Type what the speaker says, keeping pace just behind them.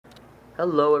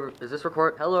Hello, is this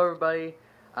record? Hello, everybody.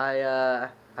 I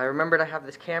remembered I have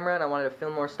this camera and I wanted to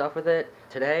film more stuff with it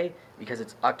today because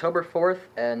it's October 4th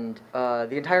and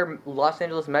the entire Los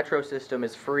Angeles metro system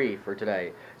is free for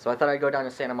today. So I thought I'd go down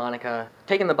to Santa Monica.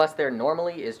 Taking the bus there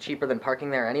normally is cheaper than parking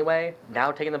there anyway.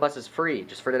 Now taking the bus is free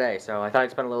just for today. So I thought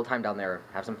I'd spend a little time down there,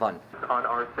 have some fun. On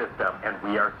our system, and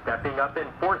we are stepping up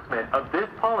enforcement of this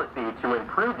policy to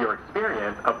improve your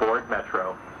experience aboard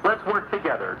Metro. Let's work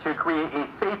together to create a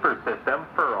safer system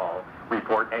for all.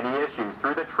 Report any issues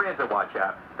through the Transit Watch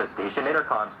app, the station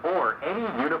intercoms, or any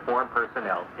uniformed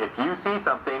personnel. If you see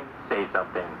something, say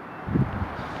something.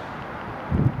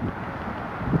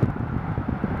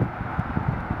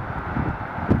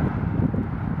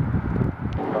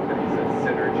 Company says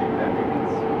synergy, that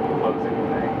means closing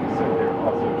things, so they're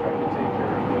also trying to take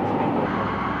care of those people.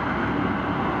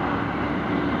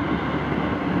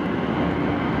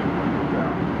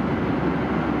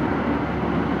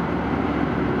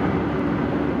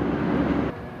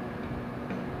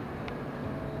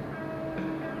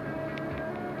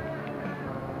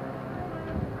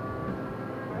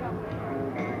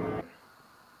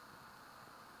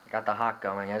 Got the hawk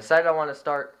going. I decided I want to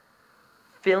start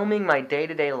filming my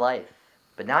day-to-day life,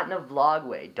 but not in a vlog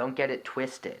way. Don't get it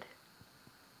twisted.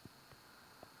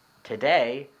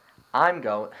 Today, I'm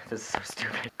going... This is so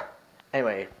stupid.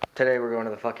 Anyway, today we're going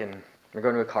to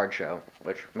a card show,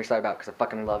 which I'm excited about because I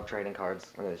fucking love trading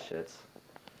cards. Look at this shit.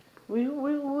 Woo,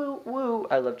 woo, woo, woo.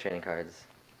 I love trading cards.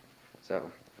 So,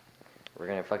 we're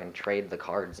gonna fucking trade the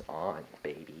cards on,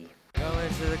 baby.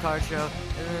 Going to the card show.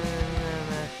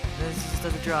 This is just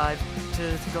the drive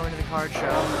to going to the card show.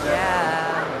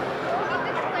 Yeah.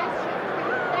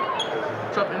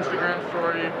 What's up, Instagram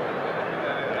story?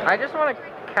 I just want to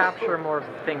capture more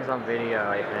things on video,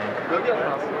 I think. Go get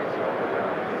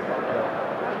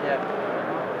Yeah.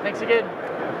 Thanks again.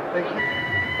 Thank you.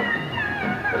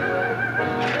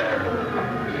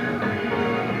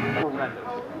 Horrendous.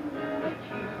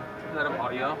 Does that have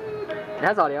audio? It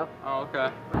has audio. Oh, okay.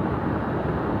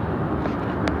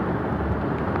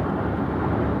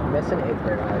 Missed an 8th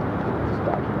grade I just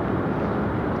documented.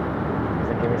 Because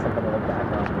it gave me something to look back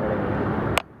on, you know what I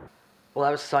mean? Well,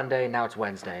 that was Sunday, now it's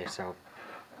Wednesday, so...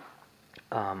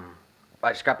 I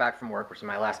just got back from work, which is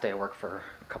my last day of work for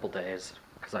a couple days.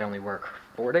 Because I only work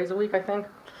 4 days a week, I think.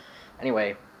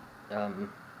 Anyway,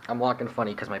 I'm walking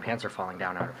funny because my pants are falling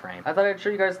down out of frame. I thought I'd show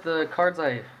you guys the cards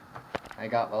I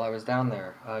got while I was down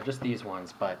there. Just these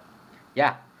ones, but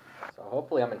yeah. So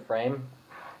hopefully I'm in frame.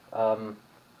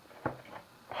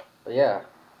 But yeah,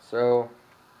 so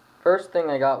first thing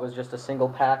I got was just a single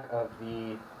pack of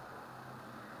the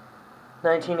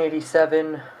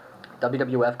 1987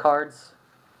 WWF cards.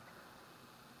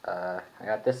 I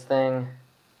got this thing,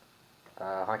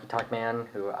 Honky Tonk Man,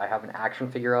 who I have an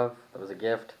action figure of. That was a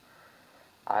gift.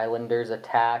 Islanders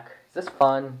Attack. Is this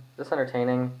fun? Is this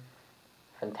entertaining?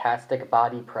 Fantastic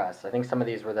Body Press. I think some of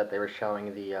these were that they were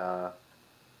showing the,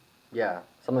 yeah,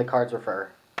 some of the cards were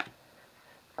for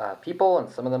people, and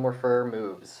some of them were for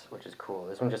moves, which is cool.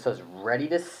 This one just says, Ready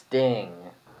to Sting.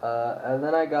 And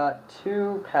then I got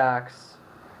 2 packs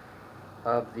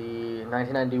of the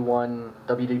 1991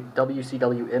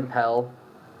 WCW Impel.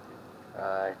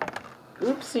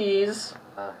 Oopsies!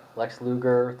 Lex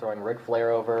Luger throwing Ric Flair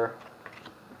over.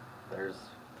 There's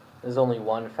only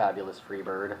one fabulous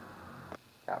Freebird.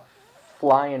 Got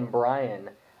Flying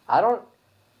Brian.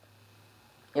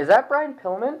 Is that Brian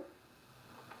Pillman?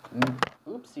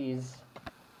 Oopsies.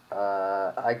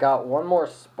 I got one more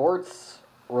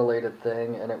sports-related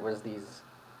thing, and it was these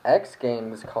X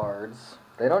Games cards.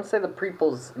 They don't say the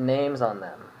people's names on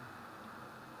them.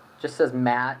 It just says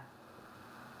Matt.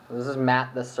 This is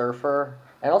Matt the Surfer.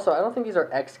 And also, I don't think these are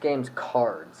X Games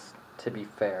cards, to be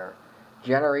fair.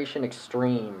 Generation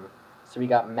Extreme. So we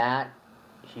got Matt.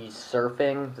 He's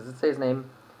surfing. Does it say his name?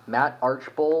 Matt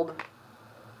Archbold.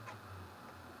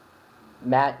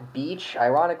 Matt Beach.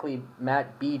 Ironically,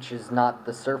 Matt Beach is not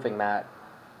the surfing Matt.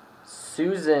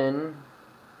 Susan,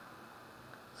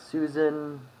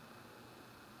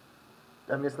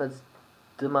 I'm guessing that's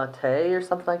DeMatte or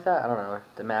something like that. I don't know.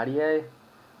 DeMattier.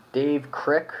 Dave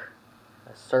Crick,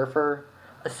 a surfer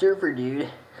dude.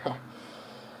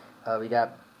 We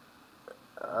got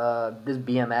this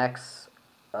BMX.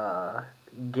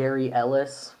 Gary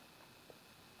Ellis.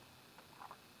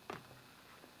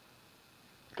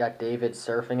 Got David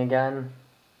surfing again.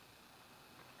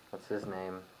 What's his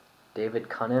name? David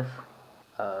Cuniff.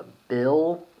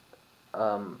 Bill.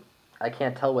 I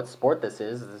can't tell what sport this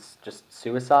is. This is just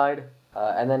suicide.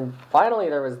 And then finally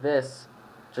there was this.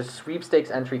 Just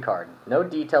sweepstakes entry card. No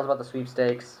details about the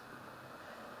sweepstakes.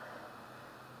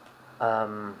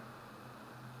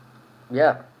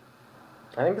 Yeah.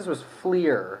 I think this was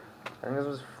Fleer. I think this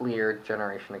was Fleer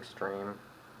Generation Extreme.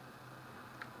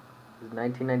 This is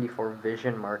 1994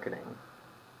 Vision Marketing.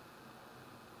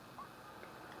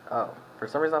 Oh, for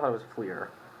some reason I thought it was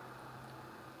Fleer.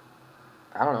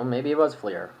 I don't know, maybe it was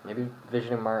Fleer. Maybe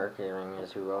Vision Marketing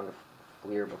is who owned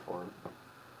Fleer before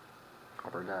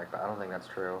Upper Deck, but I don't think that's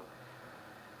true.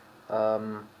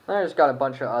 I just got a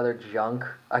bunch of other junk.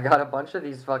 I got a bunch of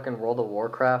these fucking World of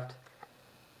Warcraft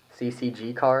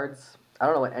CCG cards. I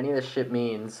don't know what any of this shit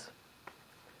means.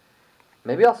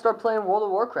 Maybe I'll start playing World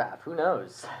of Warcraft. Who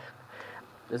knows?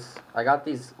 I got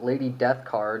these Lady Death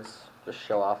cards. Just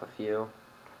show off a few.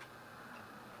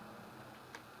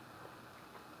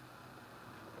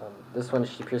 This one,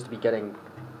 she appears to be getting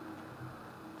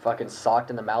fucking socked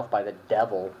in the mouth by the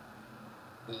devil.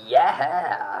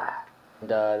 Yeah! And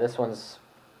this one's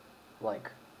like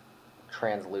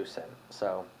translucent,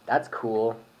 so that's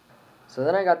cool. So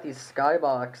then I got these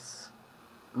Skybox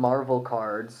Marvel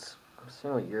cards. I'm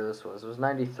seeing what year this was. It was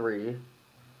 93.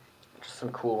 Just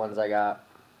some cool ones I got.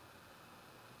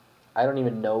 I don't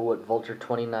even know what Vulture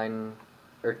 29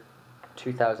 or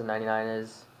 2099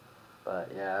 is,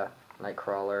 but yeah,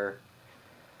 Nightcrawler.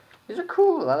 These are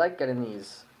cool. I like getting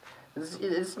these.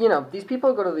 It's you know, these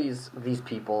people go to these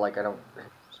people like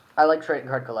I like trading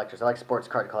card collectors. I like sports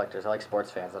card collectors. I like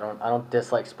sports fans. I don't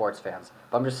dislike sports fans.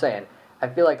 But I'm just saying, I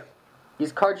feel like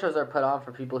these card shows are put on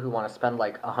for people who want to spend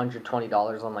like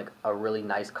 $120 on like a really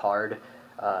nice card,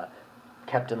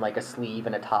 kept in like a sleeve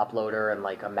and a top loader and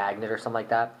like a magnet or something like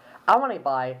that. I want to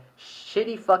buy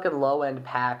shitty fucking low end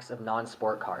packs of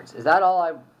non-sport cards. Is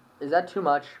that too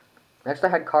much? Next I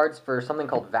had cards for something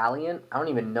called Valiant. I don't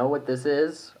even know what this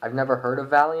is. I've never heard of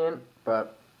Valiant,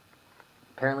 but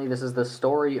apparently this is the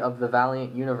story of the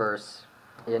Valiant universe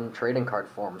in trading card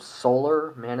form.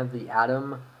 Solar, Man of the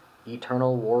Atom,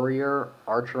 Eternal Warrior,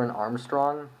 Archer and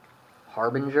Armstrong,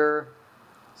 Harbinger,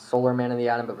 Solar Man of the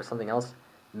Atom but with something else,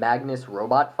 Magnus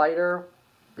Robot Fighter.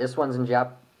 This one's in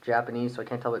Japanese, so I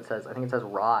can't tell what it says. I think it says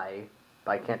Rai,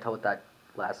 but I can't tell what that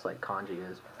last like kanji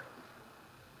is.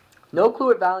 No clue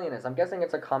what Valiant is. I'm guessing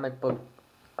it's a comic book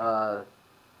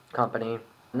company.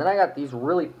 And then I got these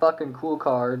really fucking cool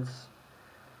cards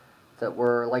that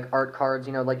were like art cards,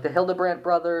 you know, like the Hildebrandt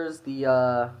brothers,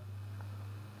 the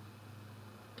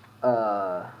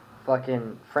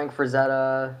fucking Frank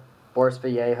Frazetta, Boris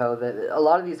Vallejo. A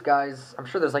lot of these guys, I'm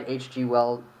sure there's like H.G.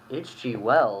 Wells,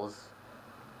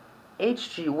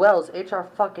 H.R.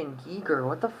 fucking Giger.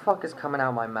 What the fuck is coming out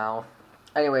of my mouth?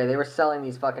 Anyway, they were selling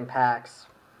these fucking packs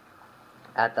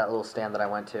at that little stand that I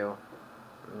went to.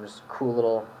 Just cool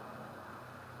little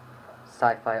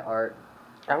sci-fi art.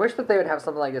 I wish that they would have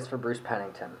something like this for Bruce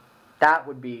Pennington. That's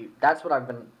what I've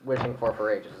been wishing for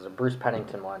ages, is a Bruce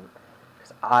Pennington one.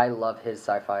 Because I love his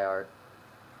sci-fi art.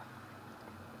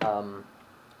 And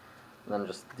then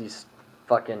just these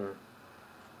fucking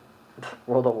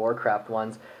World of Warcraft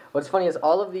ones. What's funny is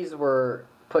all of these were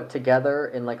put together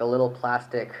in like a little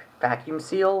plastic vacuum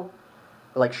seal.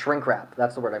 Like shrink wrap.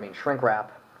 That's the word I mean. Shrink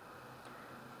wrap.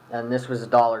 And this was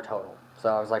 $1 total. So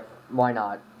I was like, why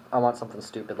not? I want something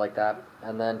stupid like that.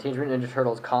 And then Teenage Mutant Ninja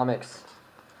Turtles comics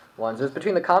ones. It was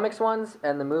between the comics ones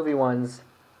and the movie ones,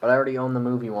 but I already own the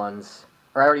movie ones.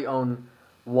 Or I already own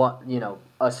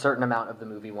a certain amount of the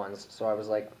movie ones. So I was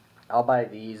like, I'll buy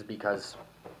these because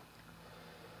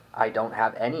I don't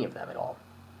have any of them at all.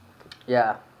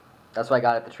 Yeah, that's what I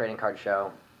got at the trading card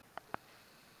show.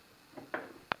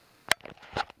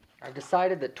 I've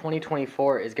decided that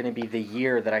 2024 is going to be the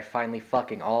year that I finally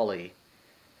fucking ollie.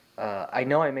 I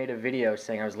know I made a video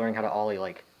saying I was learning how to ollie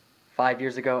like 5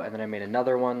 years ago, and then I made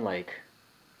another one like,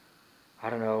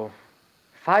 I don't know,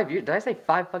 5 years, did I say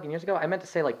 5 fucking years ago? I meant to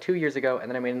say like 2 years ago, and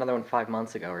then I made another one 5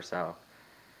 months ago or so. Or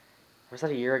was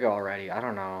that a year ago already? I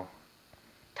don't know.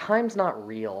 Time's not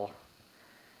real.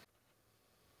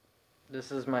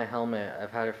 This is my helmet.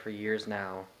 I've had it for years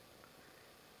now.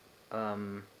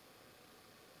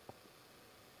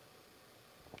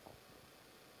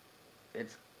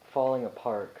 It's falling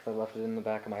apart because I left it in the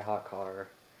back of my hot car.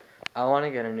 I want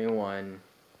to get a new one.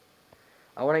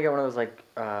 I want to get one of those like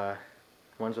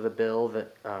ones with a bill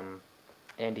that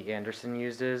Andy Anderson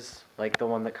uses, like the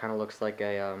one that kind of looks like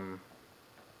a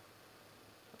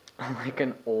like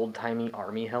an old-timey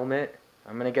army helmet.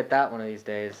 I'm gonna get that one of these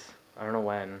days. I don't know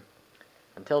when.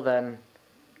 Until then,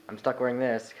 I'm stuck wearing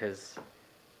this because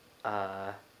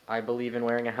I believe in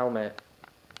wearing a helmet.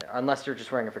 Unless you're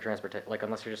just wearing it for transportation, like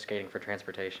unless you're just skating for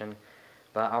transportation.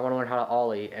 But I want to learn how to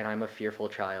ollie, and I'm a fearful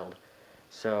child.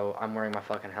 So I'm wearing my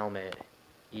fucking helmet,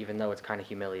 even though it's kind of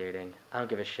humiliating. I don't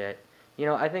give a shit. You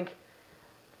know, I think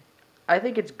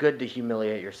it's good to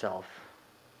humiliate yourself.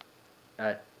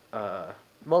 at,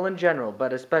 well, in general,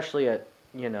 but especially at,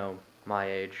 you know, my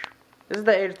age. This is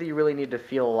the age that you really need to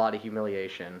feel a lot of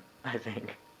humiliation, I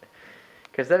think.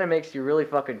 Because then it makes you really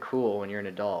fucking cool when you're an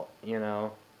adult, you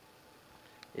know?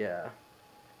 Yeah.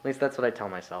 At least that's what I tell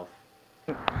myself.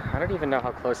 I don't even know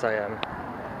how close I am.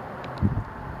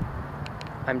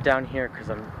 I'm down here because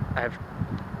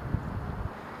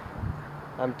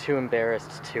I'm too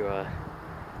embarrassed to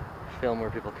film where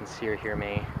people can see or hear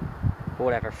me. But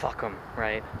whatever, fuck them,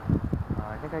 right?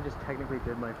 I think I just technically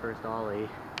did my first ollie.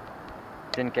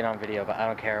 Didn't get on video, but I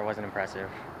don't care. It wasn't impressive.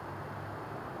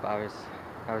 But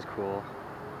that was cool.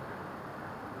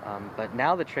 But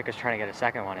now the trick is trying to get a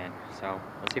second one in. So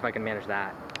let's see if I can manage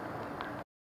that.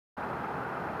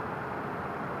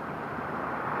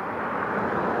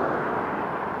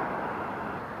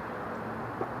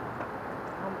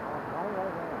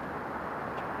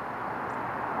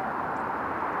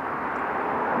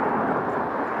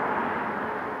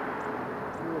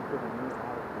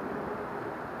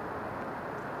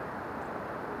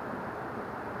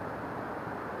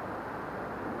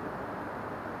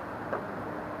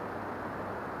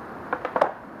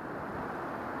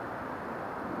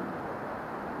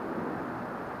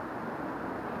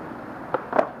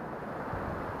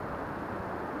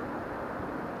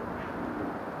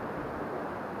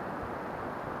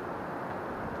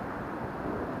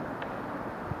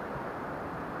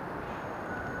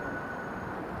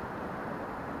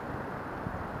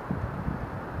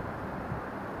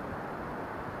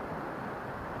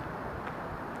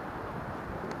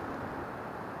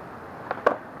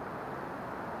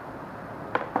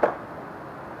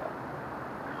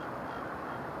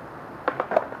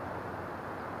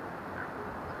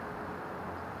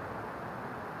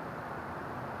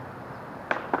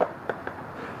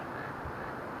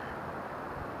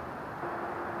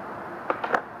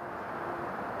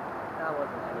 That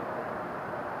wasn't anything.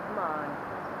 Come on.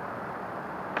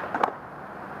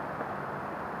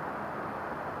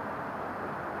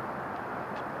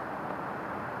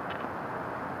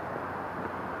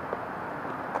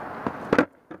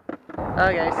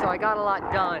 Okay, so I got a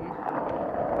lot done,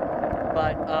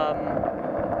 but,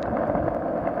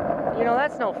 you know,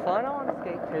 that's no fun. I want to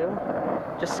skate too.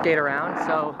 Just skate around,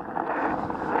 so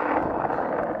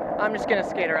I'm just gonna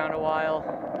skate around a while.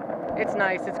 It's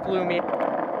nice, it's gloomy.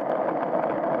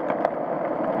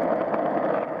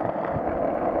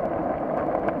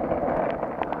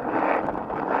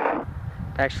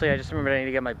 Actually, I just remembered I need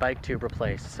to get my bike tube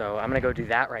replaced, so I'm gonna go do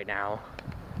that right now.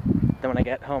 Then when I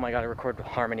get home, I gotta record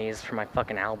harmonies for my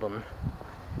fucking album.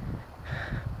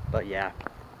 But yeah.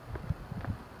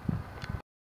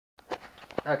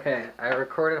 Okay, I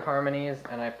recorded harmonies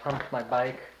and I pumped my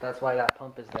bike. That's why that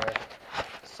pump is there.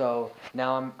 So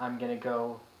now I'm gonna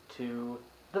go to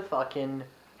the fucking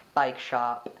bike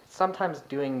shop. Sometimes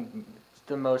doing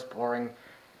the most boring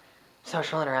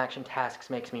social interaction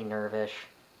tasks makes me nervous.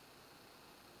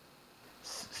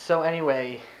 So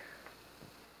anyway,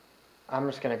 I'm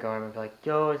just gonna go in and be like,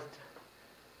 yo,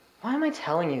 why am I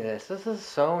telling you this? This is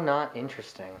so not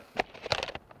interesting.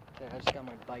 Okay, I just got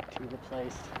my bike tube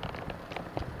replaced.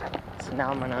 So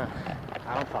now I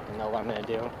don't fucking know what I'm gonna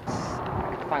do.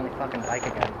 I can finally fucking bike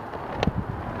again.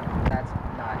 That's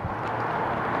not,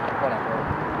 whatever.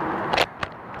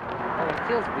 Oh, it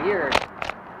feels weird.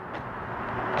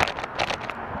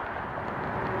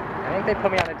 I think they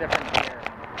put me on a different gear.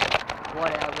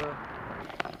 Whatever.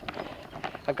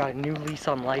 I've got a new lease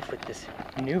on life with this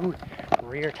new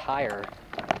rear tire.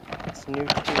 This new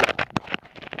tube.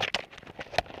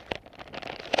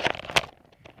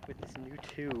 With this new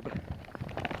tube.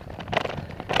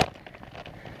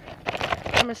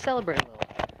 I'm gonna celebrate a little.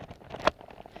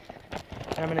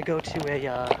 And I'm gonna go to a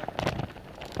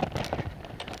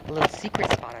little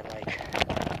secret spot I like.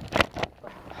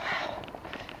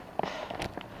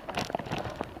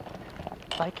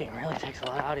 Biking really takes a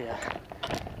lot out of you.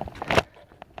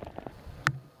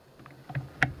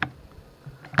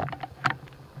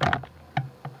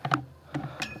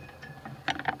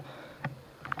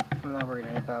 I'm not worried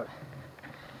about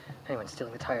anyone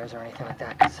stealing the tires or anything like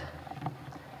that, because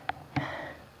this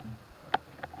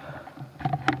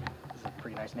is a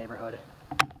pretty nice neighborhood.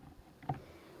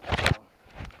 So,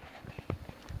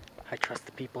 I trust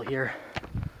the people here.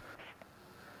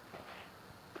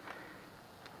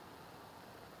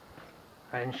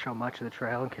 I didn't show much of the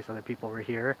trail in case other people were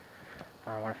here.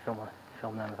 I don't want to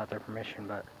film them without their permission,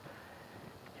 but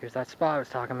here's that spot I was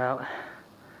talking about.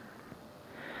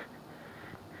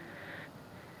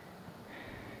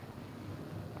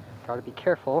 Gotta be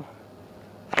careful.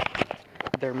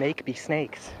 There may be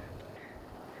snakes.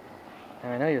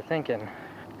 And I know you're thinking,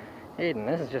 Aiden,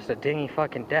 this is just a dingy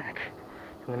fucking deck.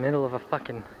 in the middle of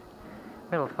fucking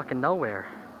nowhere.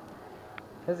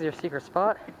 This is your secret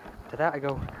spot. To that I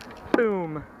go,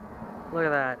 boom! Look at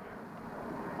that.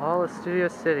 All of Studio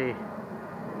City.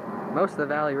 Most of the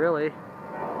valley, really.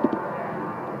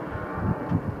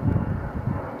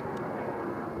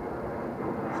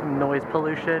 Some noise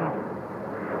pollution.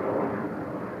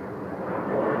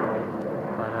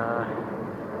 But,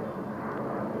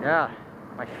 yeah.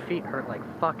 My feet hurt like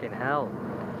fucking hell.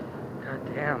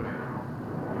 God damn.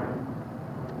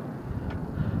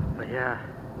 But yeah.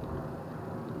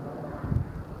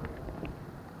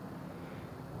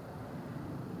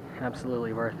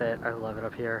 Absolutely worth it. I love it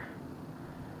up here.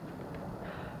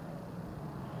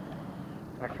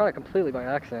 I found it completely by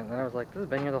accident, and I was like, this has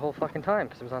been here the whole fucking time,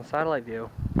 because it was on satellite view.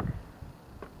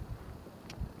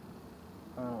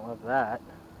 I don't love that.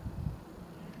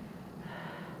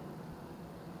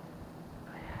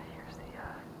 But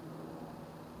yeah,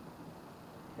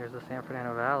 here's the San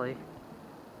Fernando Valley.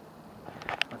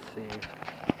 Let's see.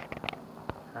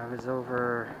 I was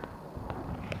over,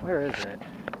 where is it?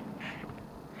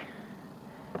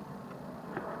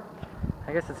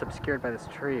 I guess it's obscured by this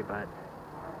tree, but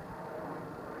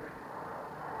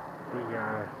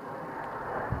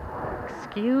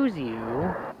excuse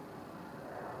you.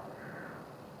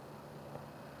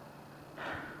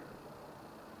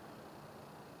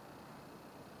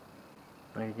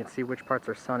 You can see which parts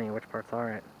are sunny, which parts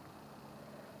aren't.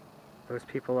 Those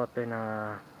people up in,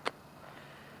 where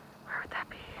would that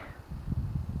be?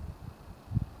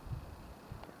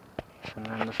 And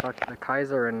then the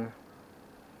Kaiser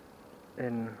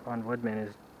on Woodman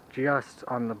is just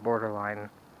on the borderline.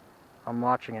 I'm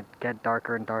watching it get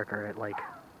darker and darker. It like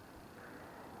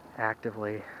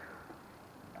actively.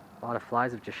 A lot of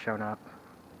flies have just shown up,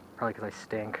 probably because I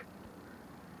stink.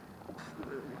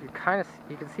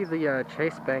 You can see the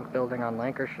Chase Bank building on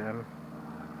Lancashire.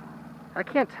 I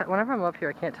can't tell. Whenever I'm up here,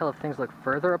 I can't tell if things look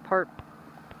further apart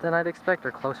than I'd expect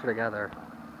or closer together.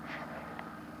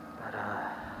 But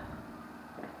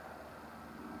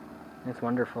it's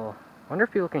wonderful. I wonder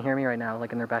if people can hear me right now,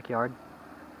 like in their backyard.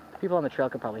 The people on the trail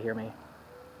could probably hear me.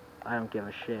 I don't give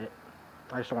a shit.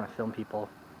 I just don't want to film people.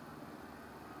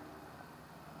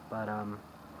 But,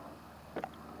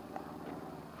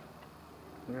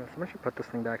 yeah, someone should put this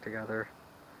thing back together.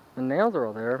 The nails are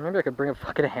all there. Maybe I could bring a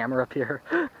fucking hammer up here.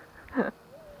 Listen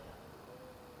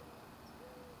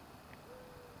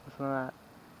to that.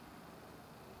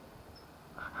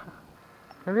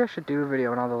 Maybe I should do a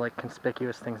video on all the, like,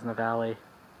 conspicuous things in the valley.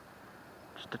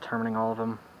 Just determining all of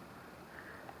them.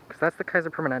 Because that's the Kaiser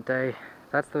Permanente.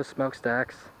 That's those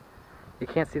smokestacks. You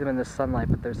can't see them in the sunlight,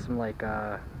 but there's some, like,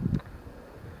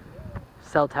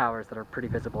 cell towers that are pretty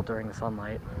visible during the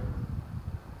sunlight.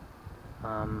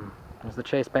 There's the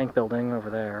Chase Bank building over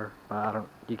there, but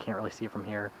you can't really see it from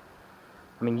here.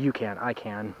 I mean, you can, I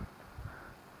can.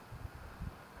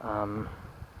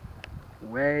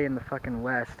 Way in the fucking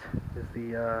west is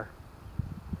the,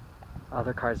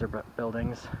 other Kaiser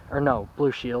buildings. Or no,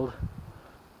 Blue Shield.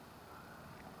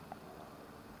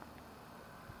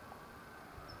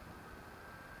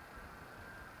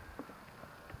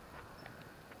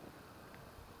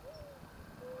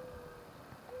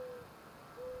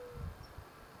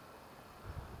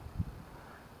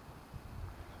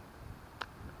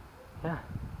 Yeah.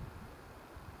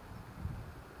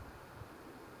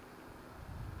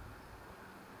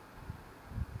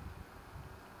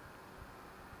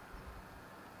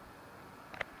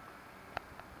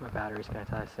 My battery's gonna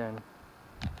die soon.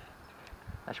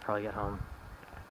 I should probably get home.